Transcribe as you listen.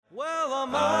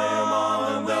I'm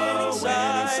on the winning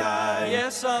side.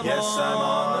 Yes, I'm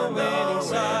on the winning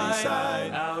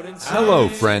side. Hello,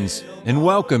 friends, and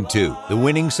welcome to the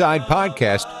Winning Side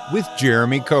Podcast with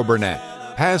Jeremy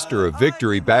Coburnett, pastor of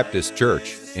Victory Baptist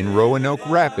Church in Roanoke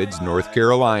Rapids, North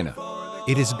Carolina.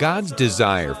 It is God's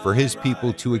desire for His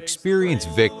people to experience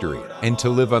victory and to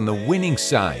live on the winning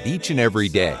side each and every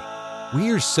day. We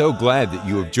are so glad that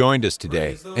you have joined us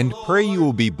today and pray you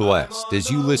will be blessed as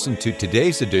you listen to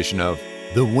today's edition of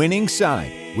The Winning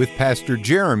Side with Pastor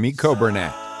Jeremy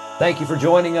Coburnett. Thank you for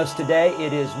joining us today.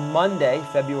 It is Monday,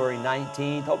 February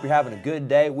 19th. Hope you're having a good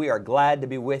day. We are glad to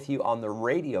be with you on the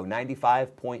radio,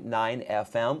 95.9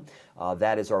 FM.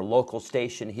 That is our local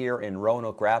station here in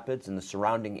Roanoke Rapids and the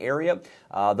surrounding area.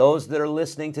 Those that are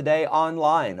listening today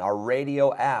online, our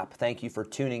radio app, thank you for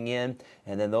tuning in.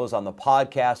 And then those on the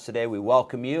podcast today, we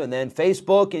welcome you. And then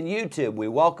Facebook and YouTube, we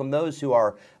welcome those who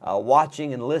are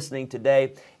watching and listening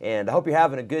today. And I hope you're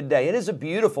having a good day. It is a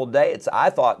beautiful day. I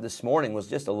thought this morning was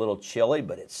just a little chilly,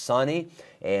 but it's sunny.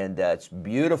 And it's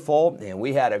beautiful, and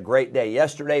we had a great day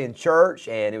yesterday in church,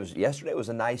 and yesterday was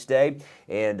a nice day.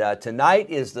 And tonight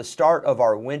is the start of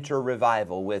our winter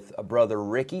revival with Brother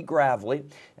Ricky Gravely.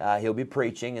 He'll be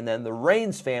preaching, and then the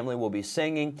Rains family will be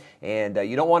singing. And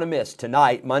you don't want to miss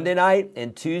tonight, Monday night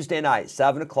and Tuesday night,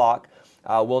 7 o'clock.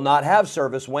 We'll not have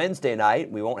service Wednesday night.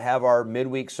 We won't have our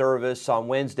midweek service on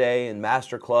Wednesday and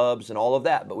master clubs and all of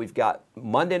that. But we've got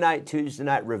Monday night, Tuesday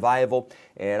night revival,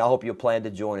 and I hope you'll plan to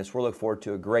join us. We're looking forward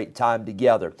to a great time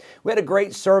together. We had a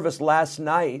great service last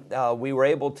night. We were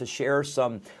able to share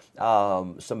some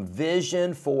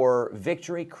vision for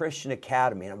Victory Christian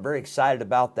Academy, and I'm very excited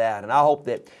about that. And I hope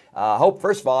that,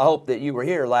 first of all, I hope that you were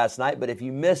here last night, but if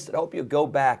you missed it, I hope you'll go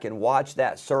back and watch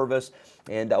that service.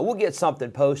 And we'll get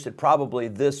something posted probably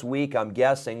this week, I'm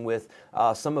guessing, with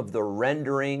some of the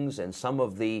renderings and some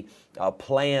of the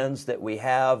plans that we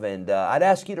have. And I'd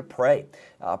ask you to pray.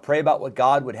 Pray about what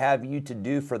God would have you to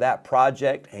do for that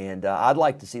project. And I'd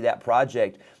like to see that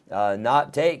project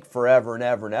not take forever and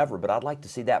ever and ever, but I'd like to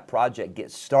see that project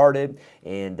get started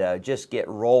and just get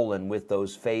rolling with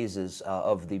those phases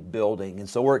of the building. And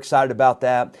so we're excited about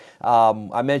that.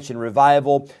 I mentioned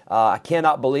revival. I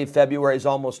cannot believe February is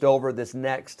almost over. This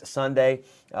next Sunday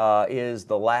is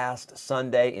the last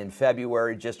Sunday in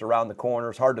February, just around the corner.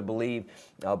 It's hard to believe,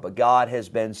 but God has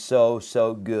been so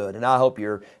good. And I hope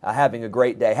you're having a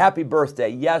great day. Happy birthday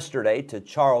yesterday to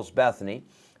Charles Bethany.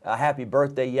 Happy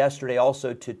birthday yesterday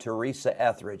also to Teresa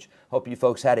Etheridge. Hope you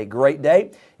folks had a great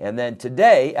day. And then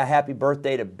today, a happy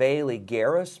birthday to Bailey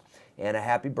Garris and a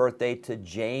happy birthday to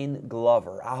Jane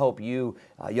Glover. I hope you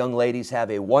young ladies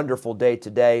have a wonderful day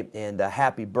today, and a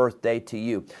happy birthday to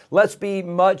you. Let's be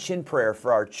much in prayer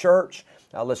for our church.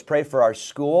 Let's pray for our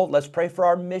school. Let's pray for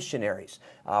our missionaries.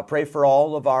 Pray for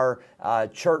all of our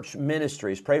church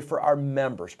ministries. Pray for our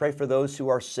members. Pray for those who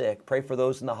are sick. Pray for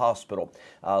those in the hospital.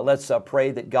 Let's pray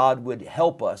that God would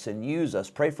help us and use us.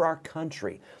 Pray for our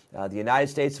country. The United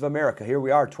States of America. Here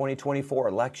we are, 2024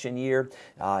 election year,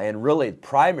 and really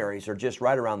primaries are just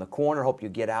right around the corner. Hope you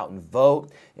get out and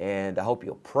vote, and I hope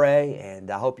you'll pray,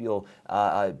 and I hope you'll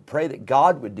pray that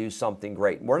God would do something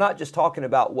great. We're not just talking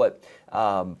about what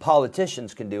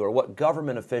politicians can do or what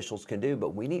government officials can do,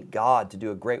 but we need God to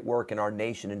do a great work in our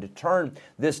nation and to turn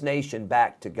this nation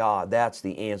back to God. That's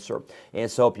the answer. And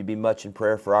so I hope you be much in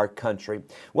prayer for our country.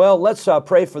 Well, let's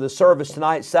pray for the service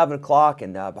tonight, 7 o'clock,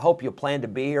 and I hope you'll plan to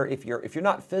be here. If you're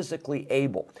not physically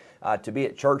able to be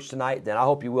at church tonight, then I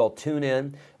hope you will tune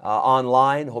in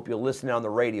online. Hope you'll listen on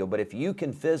the radio. But if you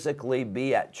can physically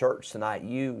be at church tonight,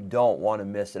 you don't want to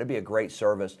miss it. It'll be a great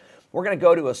service. We're going to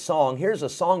go to a song. Here's a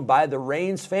song by the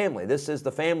Rains family. This is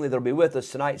the family that will be with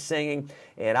us tonight singing,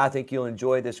 and I think you'll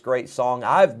enjoy this great song,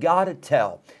 I've Gotta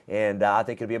Tell. And I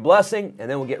think it'll be a blessing,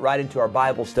 and then we'll get right into our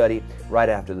Bible study right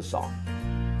after the song.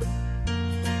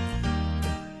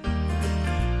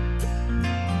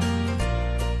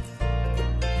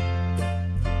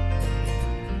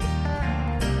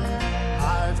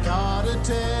 I've gotta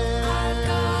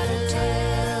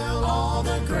tell all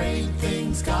the great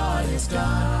things God has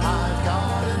done. I've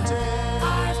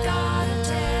gotta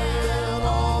tell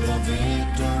all the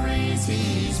victories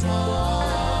He's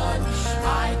won.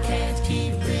 I can't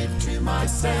keep it to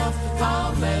myself,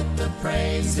 I'll let the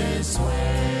praises swell.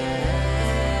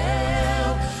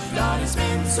 God has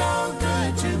been so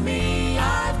good to me,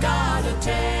 I've gotta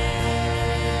tell.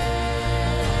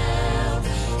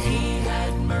 He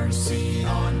had mercy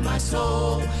on my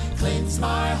soul, cleansed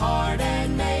my heart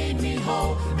and made me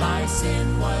whole. My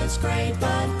sin was great,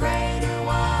 but greater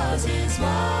was His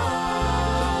love.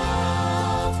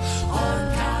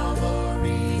 On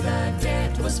Calvary the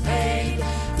debt was paid,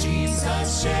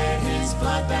 Jesus shared His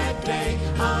flood that day,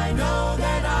 I know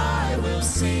that I will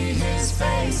see His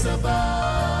face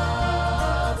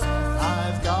above.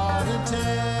 I've got to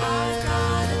tell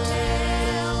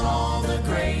all the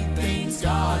great things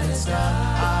God has done.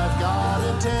 I've got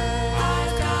to tell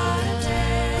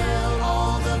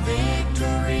all the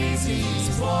victories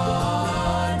He's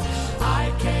won.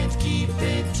 I can't keep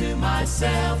it to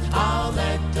myself, I'll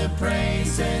let the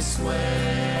praises swell.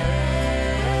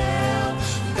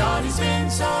 God has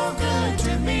been so good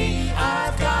to me,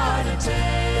 I've got to tell.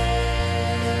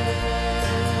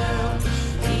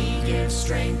 He gives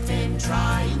strength in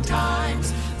trying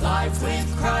times, life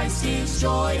with Christ is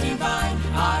joy divine.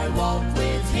 I walk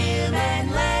with Him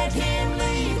and let Him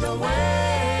lead the way.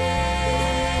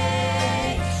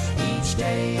 Each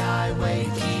day I wake,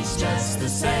 He's just the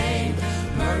same.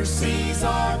 Mercies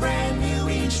are brand new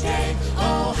each day.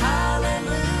 Oh,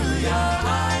 hallelujah,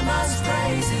 I must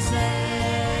praise His name.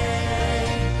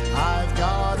 I've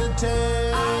got to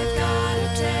tell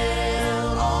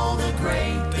all the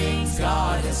great things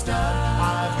God has done.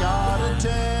 I've got to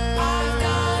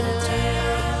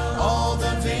tell all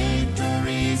the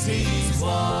victories He's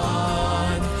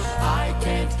won. I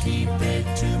can't keep it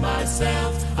to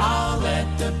myself, I'll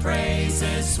let the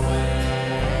praises swell.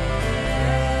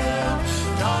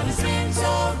 God has been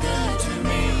so good to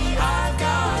me, I've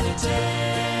got to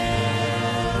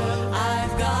tell.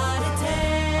 I've got to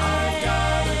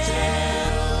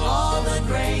tell all the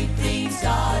great things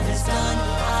God has done.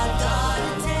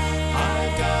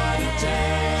 I've got to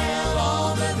tell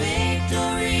all the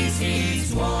victories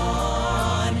He's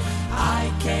won.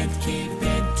 I can't keep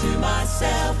it to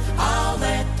myself, I'll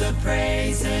let the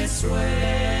praises swell.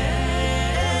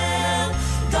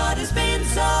 God has been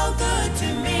so good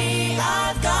to me,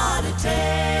 I've got to tell.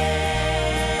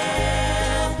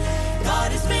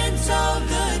 God has been so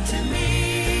good to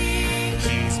me.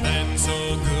 He's been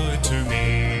so good to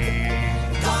me.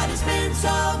 God has been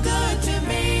so good to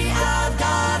me, I've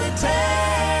got to tell.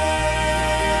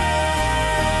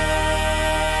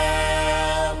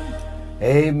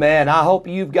 Amen. I hope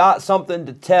you've got something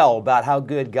to tell about how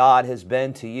good God has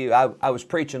been to you. I was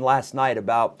preaching last night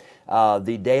about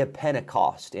the day of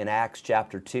Pentecost in Acts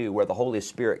chapter 2, where the Holy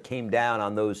Spirit came down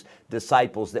on those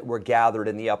disciples that were gathered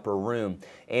in the upper room.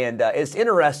 And it's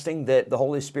interesting that the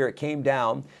Holy Spirit came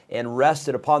down and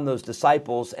rested upon those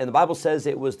disciples, and the Bible says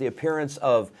it was the appearance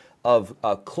of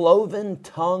cloven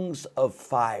tongues of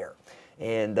fire.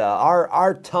 And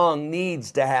our tongue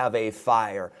needs to have a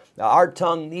fire. Our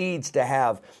tongue needs to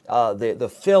have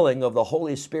the filling of the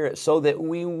Holy Spirit so that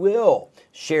we will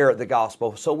share the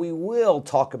gospel, so we will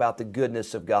talk about the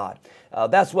goodness of God.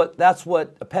 That's what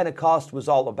Pentecost was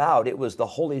all about. It was the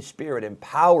Holy Spirit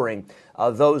empowering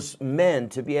those men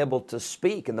to be able to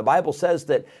speak. And the Bible says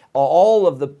that all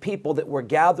of the people that were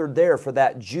gathered there for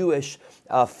that Jewish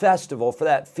festival, for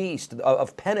that feast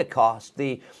of Pentecost,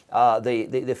 the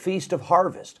Feast of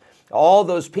Harvest, all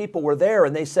those people were there,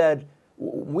 and they said,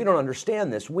 we don't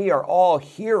understand this. We are all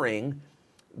hearing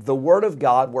the Word of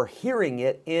God. We're hearing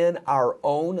it in our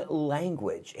own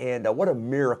language. And what a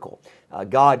miracle.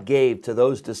 God gave to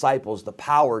those disciples the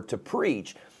power to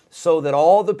preach so that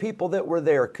all the people that were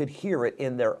there could hear it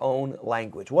in their own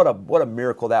language. What a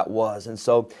miracle that was. And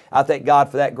so I thank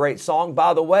God for that great song.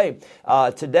 By the way,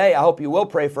 today I hope you will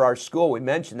pray for our school. We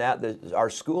mentioned that our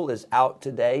school is out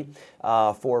today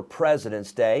for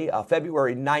President's Day,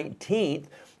 February 19th.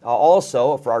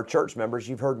 Also, for our church members,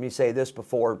 you've heard me say this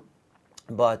before,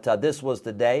 but this was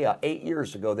the day 8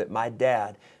 years ago that my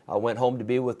dad went home to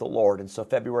be with the Lord. And so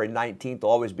February 19th will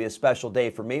always be a special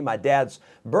day for me. My dad's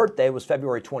birthday was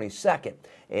February 22nd,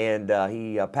 and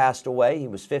he passed away. He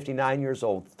was 59 years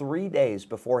old, 3 days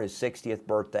before his 60th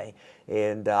birthday.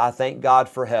 And I thank God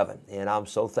for heaven, and I'm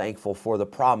so thankful for the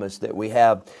promise that we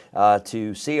have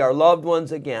to see our loved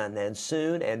ones again, and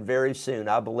soon, and very soon,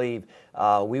 I believe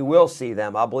we will see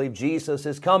them. I believe Jesus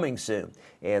is coming soon,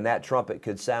 and that trumpet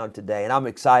could sound today. And I'm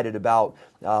excited about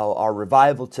our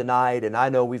revival tonight, and I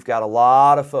know we've got a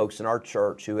lot of folks in our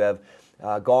church who have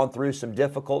gone through some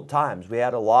difficult times. We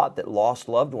had a lot that lost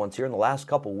loved ones here in the last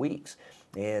couple weeks.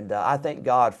 And I thank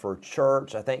God for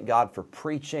church. I thank God for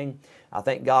preaching. I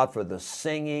thank God for the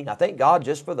singing. I thank God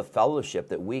just for the fellowship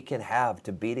that we can have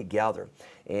to be together.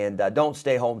 And don't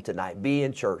stay home tonight. Be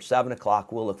in church, 7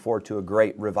 o'clock. We'll look forward to a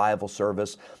great revival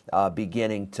service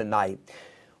beginning tonight.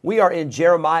 We are in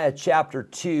Jeremiah chapter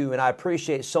 2, and I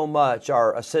appreciate so much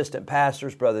our assistant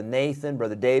pastors, Brother Nathan,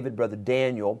 Brother David, Brother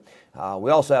Daniel. We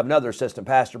also have another assistant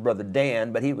pastor, Brother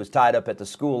Dan, but he was tied up at the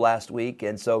school last week,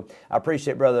 and so I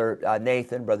appreciate Brother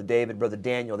Nathan, Brother David, Brother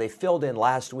Daniel. They filled in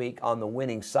last week on the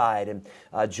winning side, and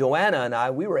Joanna and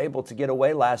I, we were able to get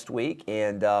away last week,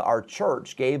 and our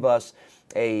church gave us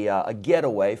a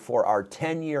getaway for our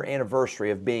 10-year anniversary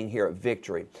of being here at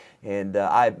Victory. And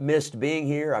I missed being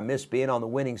here. I missed being on the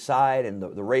winning side and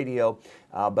the radio.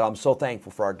 But I'm so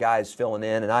thankful for our guys filling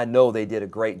in. And I know they did a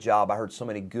great job. I heard so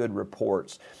many good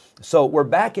reports. So we're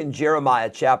back in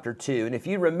Jeremiah chapter 2. And if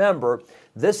you remember,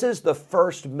 this is the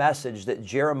first message that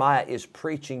Jeremiah is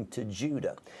preaching to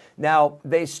Judah. Now,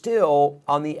 they still,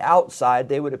 on the outside,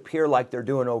 they would appear like they're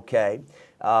doing okay.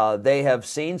 They have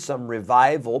seen some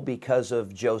revival because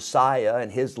of Josiah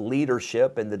and his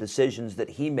leadership and the decisions that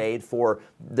he made for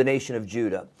the nation of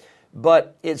Judah.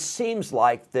 But it seems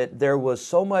like that there was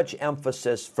so much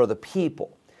emphasis for the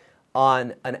people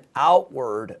on an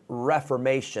outward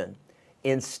reformation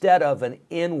instead of an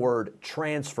inward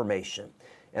transformation.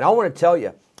 And I want to tell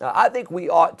you, I think we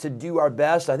ought to do our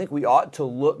best. I think we ought to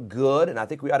look good, and I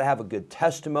think we ought to have a good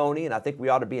testimony, and I think we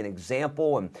ought to be an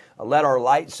example and let our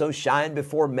light so shine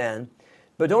before men.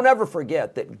 But don't ever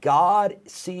forget that God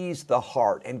sees the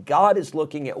heart, and God is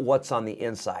looking at what's on the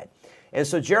inside. And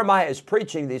so Jeremiah is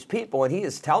preaching to these people, and he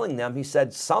is telling them, he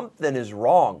said, something is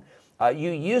wrong.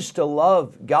 You used to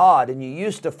love God, and you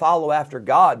used to follow after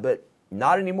God, but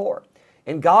not anymore.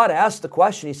 And God asked the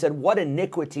question, he said, what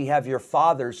iniquity have your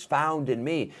fathers found in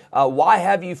me? Why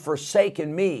have you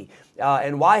forsaken me?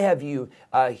 And why have you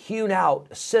hewn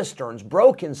out cisterns,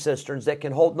 broken cisterns that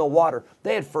can hold no water?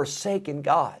 They had forsaken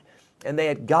God, and they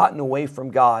had gotten away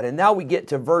from God. And now we get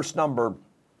to verse number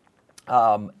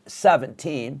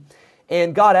 17,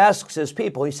 and God asks his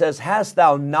people, he says, hast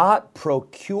thou not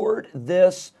procured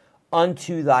this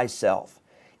unto thyself,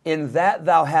 in that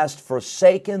thou hast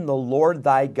forsaken the Lord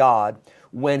thy God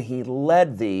when he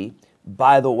led thee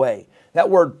by the way?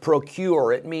 That word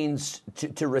procure, it means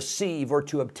to receive or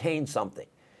to obtain something.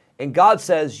 And God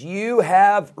says, you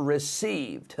have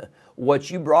received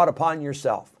what you brought upon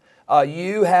yourself.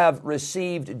 You have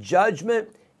received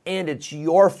judgment, and it's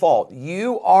your fault.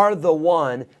 You are the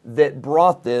one that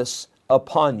brought this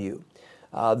upon you.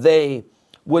 They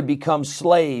would become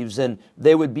slaves, and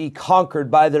they would be conquered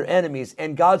by their enemies.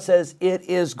 And God says, it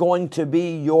is going to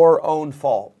be your own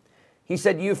fault. He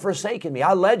said, you've forsaken me.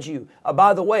 I led you.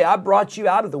 By the way, I brought you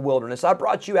out of the wilderness. I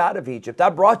brought you out of Egypt. I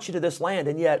brought you to this land,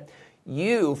 and yet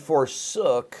you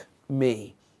forsook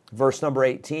me. Verse number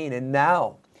 18, and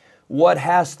now what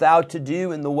hast thou to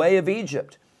do in the way of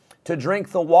Egypt? To drink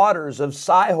the waters of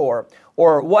Sihor?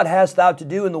 Or what hast thou to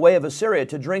do in the way of Assyria?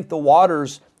 To drink the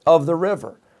waters of the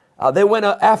river? They went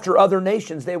after other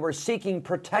nations. They were seeking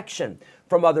protection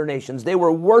from other nations. They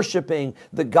were worshiping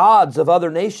the gods of other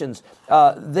nations.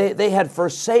 They had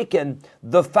forsaken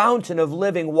the fountain of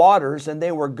living waters, and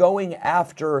they were going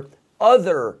after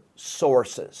other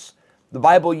sources. The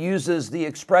Bible uses the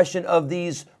expression of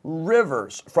these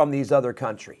rivers from these other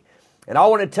countries. And I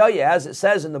want to tell you, as it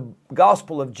says in the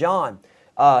Gospel of John,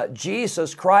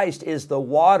 Jesus Christ is the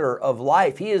water of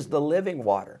life. He is the living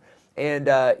water. And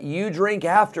you drink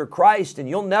after Christ and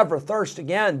you'll never thirst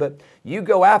again. But you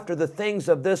go after the things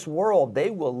of this world,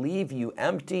 they will leave you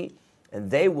empty,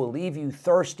 and they will leave you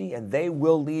thirsty, and they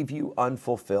will leave you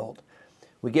unfulfilled.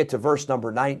 We get to verse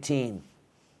number 19.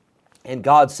 And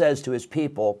God says to his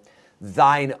people,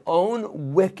 thine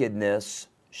own wickedness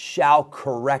shall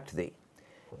correct thee,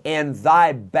 and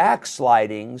thy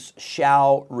backslidings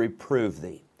shall reprove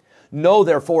thee. Know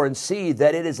therefore and see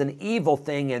that it is an evil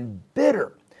thing and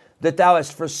bitter, that thou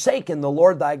hast forsaken the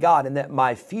Lord thy God, and that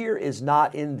my fear is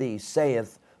not in thee,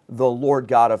 saith the Lord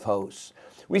God of hosts.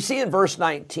 We see in verse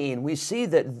 19, we see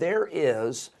that there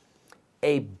is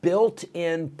a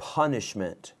built-in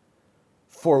punishment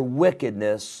for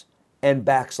wickedness and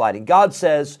backsliding. God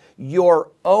says,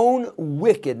 your own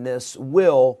wickedness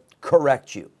will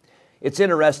correct you. It's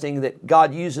interesting that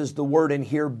God uses the word in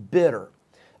here, bitter.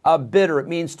 Bitter, it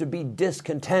means to be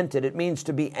discontented. It means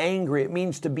to be angry. It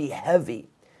means to be heavy.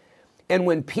 And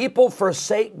when people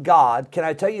forsake God, can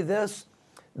I tell you this?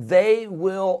 They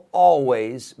will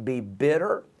always be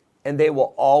bitter, and they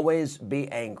will always be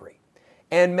angry.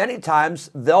 And many times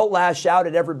they'll lash out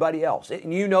at everybody else.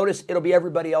 And you notice it'll be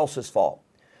everybody else's fault.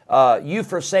 You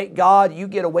forsake God, you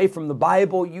get away from the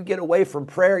Bible, you get away from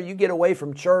prayer, you get away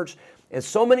from church. And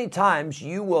so many times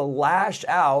you will lash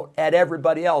out at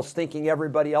everybody else, thinking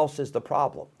everybody else is the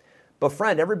problem. But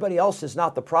friend, everybody else is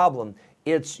not the problem.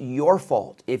 It's your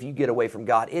fault if you get away from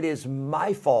God. It is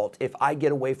my fault if I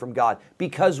get away from God,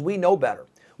 because we know better.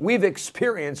 We've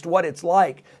experienced what it's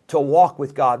like to walk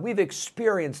with God. We've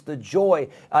experienced the joy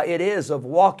it is of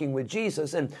walking with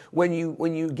Jesus. And when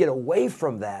you get away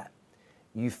from that,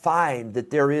 you find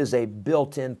that there is a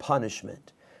built-in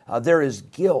punishment. There is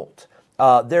guilt.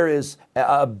 There is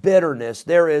a bitterness.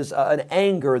 There is an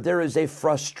anger. There is a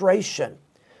frustration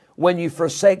when you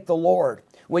forsake the Lord.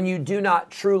 When you do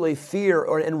not truly fear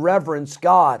and reverence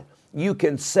God, you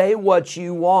can say what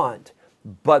you want,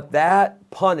 but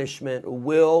that punishment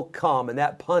will come, and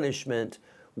that punishment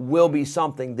will be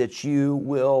something that you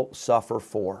will suffer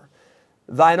for.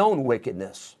 Thine own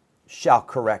wickedness shall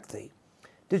correct thee.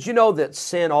 Did you know that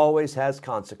sin always has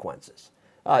consequences?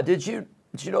 Did you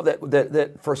know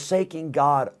that forsaking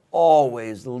God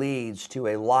always leads to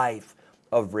a life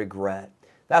of regret?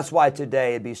 That's why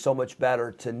today it'd be so much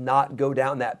better to not go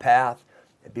down that path.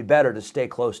 It'd be better to stay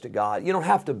close to God. You don't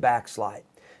have to backslide.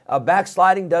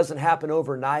 Backsliding doesn't happen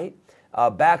overnight.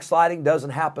 Backsliding doesn't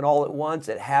happen all at once.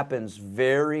 It happens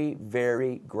very,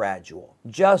 very gradual,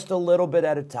 just a little bit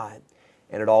at a time.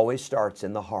 And it always starts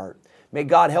in the heart. May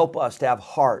God help us to have a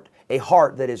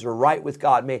heart that is right with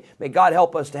God. May God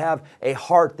help us to have a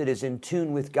heart that is in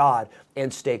tune with God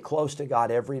and stay close to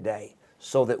God every day,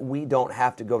 so that we don't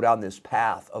have to go down this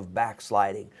path of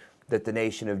backsliding that the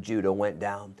nation of Judah went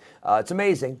down. It's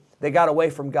amazing. They got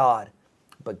away from God,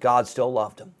 but God still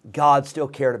loved them. God still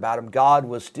cared about them. God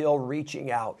was still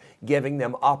reaching out, giving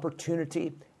them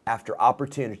opportunity after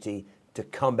opportunity to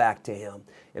come back to Him.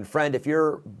 And friend, if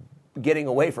you're getting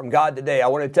away from God today, I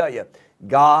want to tell you,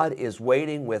 God is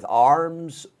waiting with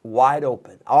arms wide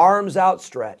open, arms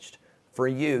outstretched for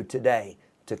you today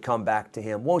to come back to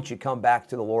Him. Won't you come back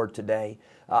to the Lord today?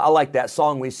 I like that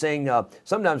song we sing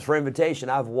sometimes for invitation.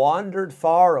 I've wandered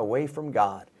far away from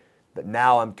God, but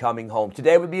now I'm coming home.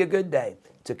 Today would be a good day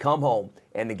to come home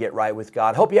and to get right with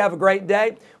God. Hope you have a great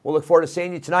day. We'll look forward to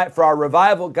seeing you tonight for our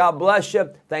revival. God bless you.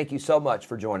 Thank you so much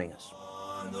for joining us.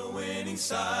 On the winning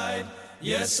side.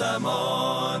 Yes, I'm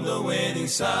on the winning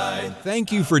side.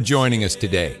 Thank you for joining us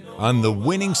today on the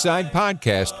Winning Side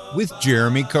Podcast with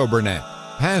Jeremy Coburnett,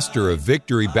 pastor of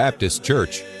Victory Baptist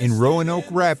Church in Roanoke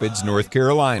Rapids, North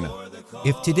Carolina.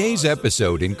 If today's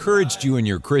episode encouraged you in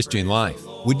your Christian life,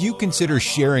 would you consider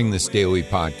sharing this daily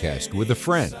podcast with a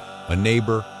friend, a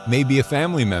neighbor, maybe a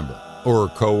family member, or a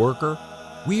coworker?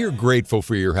 We are grateful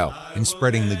for your help in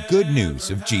spreading the good news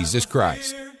of Jesus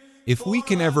Christ. If we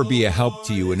can ever be a help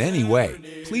to you in any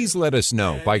way, please let us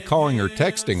know by calling or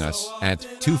texting us at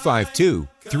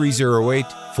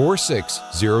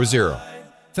 252-308-4600.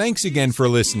 Thanks again for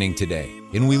listening today,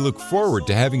 and we look forward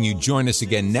to having you join us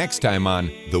again next time on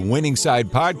the Winning Side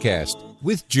Podcast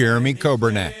with Jeremy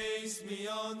Coburnett.